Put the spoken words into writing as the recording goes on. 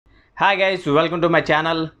Hi guys, welcome to my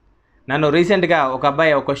channel. నన్ను రీసెంట్గా ఒక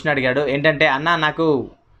అబ్బాయి ఒక క్వశ్చన్ అడిగాడు. ఏంటంటే, అన్న నాకు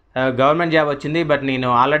గవర్నమెంట్ జాబ్ వచ్చింది, బట్ నేను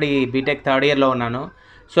ఆల్రెడీ బీటెక్ థర్డ్ ఇయర్లో ఉన్నాను.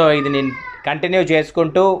 సో ఇది నేను కంటిన్యూ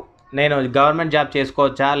చేసుకుంటూ నేను గవర్నమెంట్ జాబ్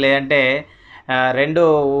చేసుకోవచ్చా, లేదంటే రెండు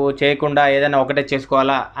చేయకుండా ఏదైనా ఒకటే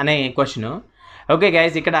చేసుకోవాలా అనే క్వశ్చను. ఓకే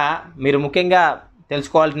గైస్, ఇక్కడ మీరు ముఖ్యంగా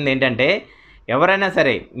తెలుసుకోవాల్సింది ఏంటంటే, ఎవరైనా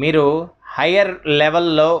సరే మీరు హయ్యర్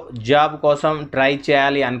లెవెల్లో జాబ్ కోసం ట్రై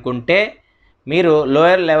చేయాలి అనుకుంటే మీరు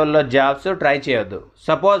లోయర్ లెవెల్లో జాబ్స్ ట్రై చేయొద్దు.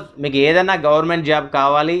 సపోజ్ మీకు ఏదైనా గవర్నమెంట్ జాబ్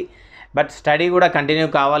కావాలి, బట్ స్టడీ కూడా కంటిన్యూ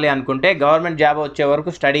కావాలి అనుకుంటే గవర్నమెంట్ జాబ్ వచ్చే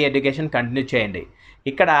వరకు స్టడీ ఎడ్యుకేషన్ కంటిన్యూ చేయండి.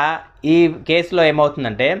 ఇక్కడ ఈ కేసులో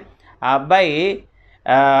ఏమవుతుందంటే, ఆ అబ్బాయి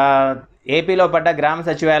ఏపీలో పడ్డ గ్రామ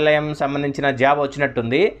సచివాలయం సంబంధించిన జాబ్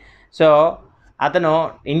వచ్చినట్టుంది. సో అతను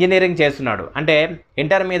ఇంజనీరింగ్ చేస్తున్నాడు, అంటే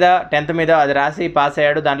ఇంటర్ మీద 10th మీద అది రాసి పాస్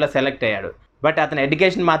అయ్యాడు, దాంట్లో సెలెక్ట్ అయ్యాడు. బట్ అతని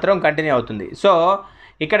ఎడ్యుకేషన్ మాత్రం కంటిన్యూ అవుతుంది. సో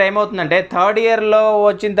ఇక్కడ ఏమవుతుందంటే, థర్డ్ ఇయర్లో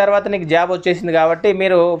వచ్చిన తర్వాత నీకు జాబ్ వచ్చేసింది కాబట్టి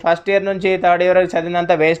మీరు ఫస్ట్ ఇయర్ నుంచి థర్డ్ ఇయర్ వరకు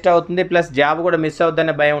చదివినంత వేస్ట్ అవుతుంది, ప్లస్ జాబ్ కూడా మిస్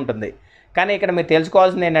అవుతుందనే భయం ఉంటుంది. కానీ ఇక్కడ మీరు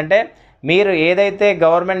తెలుసుకోవాల్సింది ఏంటంటే, మీరు ఏదైతే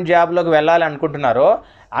గవర్నమెంట్ జాబ్లోకి వెళ్ళాలి అనుకుంటున్నారో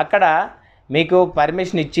అక్కడ మీకు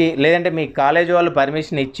పర్మిషన్ ఇచ్చి, లేదంటే మీ కాలేజ్ వాళ్ళు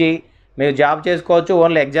పర్మిషన్ ఇచ్చి మీరు జాబ్ చేసుకోవచ్చు,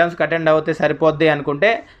 ఓన్లీ ఎగ్జామ్స్కి అటెండ్ అవుతే సరిపోద్ది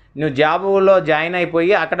అనుకుంటే నువ్వు జాబులో జాయిన్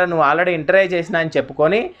అయిపోయి అక్కడ నువ్వు ఆల్రెడీ ఇంటర్వ్యూ చేసినా అని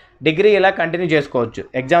చెప్పుకొని డిగ్రీ ఇలా కంటిన్యూ చేసుకోవచ్చు.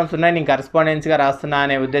 ఎగ్జామ్స్ ఉన్నాయి, నేను కరెస్పాండెన్స్గా రాస్తున్నా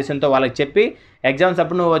అనే ఉద్దేశంతో వాళ్ళకి చెప్పి ఎగ్జామ్స్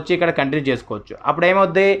అప్పుడు నువ్వు వచ్చి ఇక్కడ కంటిన్యూ చేసుకోవచ్చు. అప్పుడు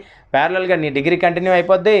ఏమవుద్ది, ప్యారలల్గా నీ డిగ్రీ కంటిన్యూ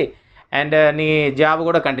అయిపోద్ది అండ్ నీ జాబ్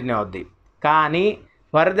కూడా కంటిన్యూ అవుద్ది. కానీ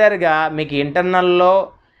ఫర్దర్గా మీకు ఇంటర్నల్లో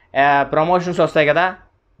ప్రమోషన్స్ వస్తాయి కదా,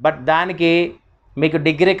 బట్ దానికి మీకు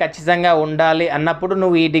డిగ్రీ ఖచ్చితంగా ఉండాలి అన్నప్పుడు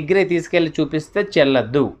నువ్వు ఈ డిగ్రీ తీసుకెళ్ళి చూపిస్తే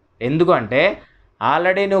చెల్లద్దు. ఎందుకంటే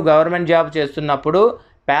ఆల్రెడీ నువ్వు గవర్నమెంట్ జాబ్ చేస్తున్నప్పుడు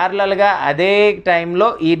ప్యారలల్గా అదే టైంలో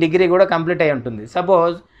ఈ డిగ్రీ కూడా కంప్లీట్ అయి ఉంటుంది.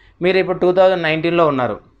 సపోజ్ మీరు ఇప్పుడు 2019లో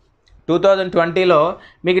ఉన్నారు, 2020లో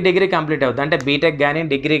మీకు డిగ్రీ కంప్లీట్ అవుతుంది, అంటే బీటెక్ కానీ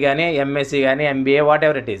డిగ్రీ కానీ ఎంఎస్సీ కానీ MBA what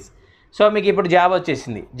ever it is. So మీకు ఇప్పుడు జాబ్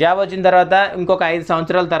వచ్చేసింది. జాబ్ వచ్చిన తర్వాత ఇంకొక 5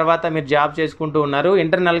 సంవత్సరాల తర్వాత మీరు జాబ్ చేసుకుంటూ ఉన్నారు,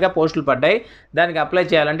 ఇంటర్నల్గా పోస్టులు పడ్డాయి, దానికి అప్లై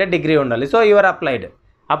చేయాలంటే డిగ్రీ ఉండాలి. So your applied.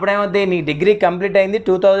 అప్పుడేమవుతుంది, నీ డిగ్రీ కంప్లీట్ అయింది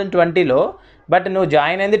 2020లో, బట్ నువ్వు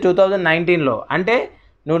జాయిన్ అయింది 2019లో. అంటే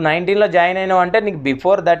నువ్వు 19లో జాయిన్ అయినావు అంటే నీకు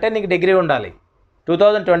బిఫోర్ దట్టే నీకు డిగ్రీ ఉండాలి.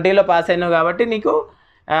 2020లో పాస్ అయినావు కాబట్టి నీకు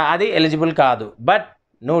అది ఎలిజిబుల్ కాదు. బట్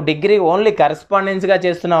నువ్వు డిగ్రీ ఓన్లీ కరెస్పాండెన్స్గా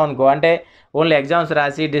చేస్తున్నావు అనుకో, అంటే ఓన్లీ ఎగ్జామ్స్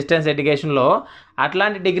రాసి డిస్టెన్స్ ఎడ్యుకేషన్లో,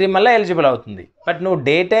 అట్లాంటి డిగ్రీ మళ్ళీ ఎలిజిబుల్ అవుతుంది. బట్ నువ్వు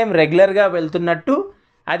డే టైం రెగ్యులర్గా వెళ్తున్నట్టు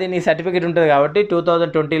అది నీ సర్టిఫికేట్ ఉంటుంది కాబట్టి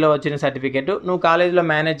 2020లో వచ్చిన సర్టిఫికేట్ నువ్వు కాలేజీలో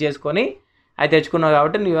మేనేజ్ చేసుకొని అది తెచ్చుకున్నావు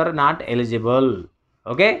కాబట్టి you are not eligible.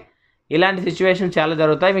 Okay, ఇలాంటి సిచ్యువేషన్ చాలా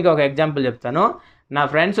జరుగుతాయి. మీకు ఒక ఎగ్జాంపుల్ చెప్తాను. నా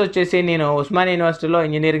ఫ్రెండ్స్ వచ్చేసి, నేను ఉస్మానియా యూనివర్సిటీలో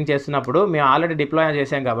ఇంజనీరింగ్ చేస్తున్నప్పుడు మేము ఆల్రెడీ డిప్లొమా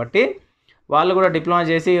చేసాం కాబట్టి వాళ్ళు కూడా డిప్లొమా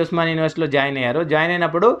చేసి ఉస్మానియా యూనివర్సిటీలో జాయిన్ అయ్యారు. జాయిన్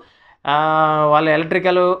అయినప్పుడు వాళ్ళు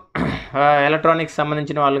ఎలక్ట్రానిక్స్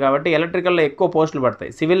సంబంధించిన వాళ్ళు కాబట్టి ఎలక్ట్రికల్లో ఎక్కువ పోస్టులు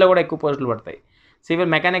పడతాయి, సివిల్లో కూడా ఎక్కువ పోస్టులు పడతాయి,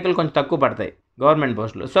 సివిల్ మెకానికల్ కొంచెం తక్కువ పడతాయి గవర్నమెంట్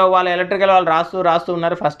పోస్టులు. సో వాళ్ళు ఎలక్ట్రికల్ వాళ్ళు రాస్తూ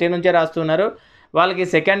ఉన్నారు, ఫస్ట్ ఇయర్ నుంచే రాస్తున్నారు. వాళ్ళకి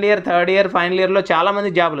second year, third year, final ఇయర్లో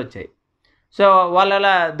చాలామంది జాబులు వచ్చాయి. సో వాళ్ళు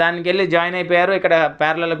అలా దానికి వెళ్ళి జాయిన్ అయిపోయారు. ఇక్కడ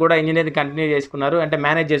ప్యారలల్ కూడా ఇంజనీరింగ్ కంటిన్యూ చేసుకున్నారు, అంటే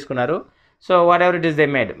మేనేజ్ చేసుకున్నారు. So what ever it is they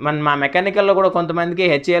made. మా మెకానికల్లో కూడా కొంతమందికి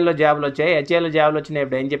హెచ్ఏఎల్లో జాబులు వచ్చాయి. హెచ్ఏఎల్లో జాబులు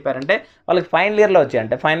వచ్చినప్పుడు ఏం చెప్పారంటే, వాళ్ళకి ఫైనల్ ఇయర్లో వచ్చాయి,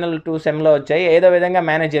 అంటే ఫైనల్ 2 సెమ్లో వచ్చాయి. ఏదో విధంగా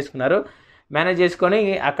మేనేజ్ చేసుకున్నారు. మేనేజ్ చేసుకొని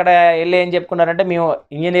అక్కడ వెళ్ళి ఏం చెప్పుకున్నారంటే, మేము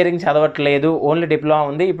ఇంజనీరింగ్ చదవట్లేదు, ఓన్లీ డిప్లొమా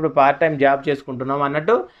ఉంది, ఇప్పుడు పార్ట్ టైం జాబ్ చేసుకుంటున్నాం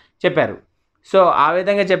అన్నట్టు చెప్పారు. సో ఆ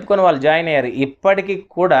విధంగా చెప్పుకొని వాళ్ళు జాయిన్ అయ్యారు. ఇప్పటికీ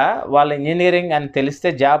కూడా వాళ్ళు ఇంజనీరింగ్ అని తెలిస్తే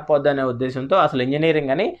జాబ్ పోద్దనే ఉద్దేశంతో అసలు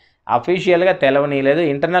ఇంజనీరింగ్ అని అఫీషియల్గా తెలవనీయలేదు.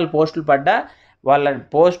 ఇంటర్నల్ పోస్టులు పడ్డా వాళ్ళ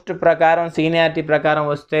పోస్ట్ ప్రకారం సీనియారిటీ ప్రకారం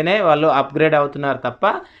వస్తేనే వాళ్ళు అప్గ్రేడ్ అవుతున్నారు తప్ప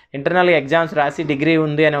ఇంటర్నల్గా ఎగ్జామ్స్ రాసి డిగ్రీ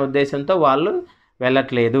ఉంది అనే ఉద్దేశంతో వాళ్ళు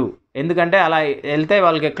వెళ్ళట్లేదు. ఎందుకంటే అలా వెళ్తే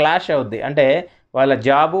వాళ్ళకి క్లాష్ అవుద్ది, అంటే వాళ్ళ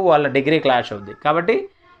జాబు వాళ్ళ డిగ్రీ క్లాష్ అవుద్ది కాబట్టి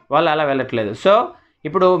వాళ్ళు అలా వెళ్ళట్లేదు. సో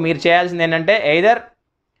ఇప్పుడు మీరు చేయాల్సింది ఏంటంటే, ఎయిదర్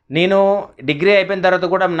నేను డిగ్రీ అయిపోయిన తర్వాత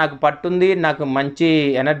కూడా నాకు పట్టుంది, నాకు మంచి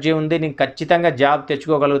ఎనర్జీ ఉంది, నేను ఖచ్చితంగా జాబ్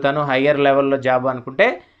తెచ్చుకోగలుగుతాను హయ్యర్ లెవెల్లో జాబ్ అనుకుంటే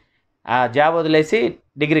ఆ జాబ్ వదిలేసి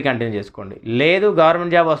డిగ్రీ కంటిన్యూ చేసుకోండి. లేదు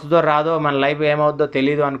గవర్నమెంట్ జాబ్ వస్తుందో రాదో, మన లైఫ్ ఏమవుద్దో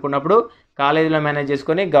తెలియదు అనుకున్నప్పుడు కాలేజీలో మేనేజ్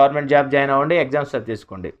చేసుకొని గవర్నమెంట్ జాబ్ జాయిన్ అవ్వండి, ఎగ్జామ్స్ సబ్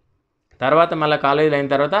చేసుకోండి. తర్వాత మళ్ళీ కాలేజీలో అయిన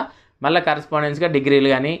తర్వాత మళ్ళీ కరెస్పాండెన్స్గా డిగ్రీలు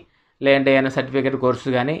కానీ, లేదంటే ఏమైనా సర్టిఫికేట్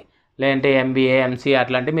కోర్సు కానీ, లేదంటే ఎంబీఏ, ఎంసీ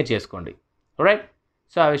అట్లాంటివి మీరు చేసుకోండి. Right.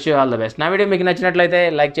 So I wish you all the best. నా వీడియో మీకు నచ్చినట్లయితే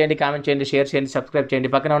లైక్ చేయండి, కామెంట్ చేయండి, షేర్ చేయండి, సబ్స్క్రైబ్ చేయండి,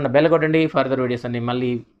 పక్కన ఉన్న బెల్ కొట్టండి. ఫర్దర్ వీడియోస్ అన్ని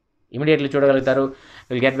మళ్ళీ ఇమీడియట్లీ చూడగలుగుతారు.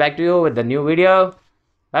 Will get back to you with the new video.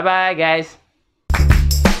 Bye bye guys.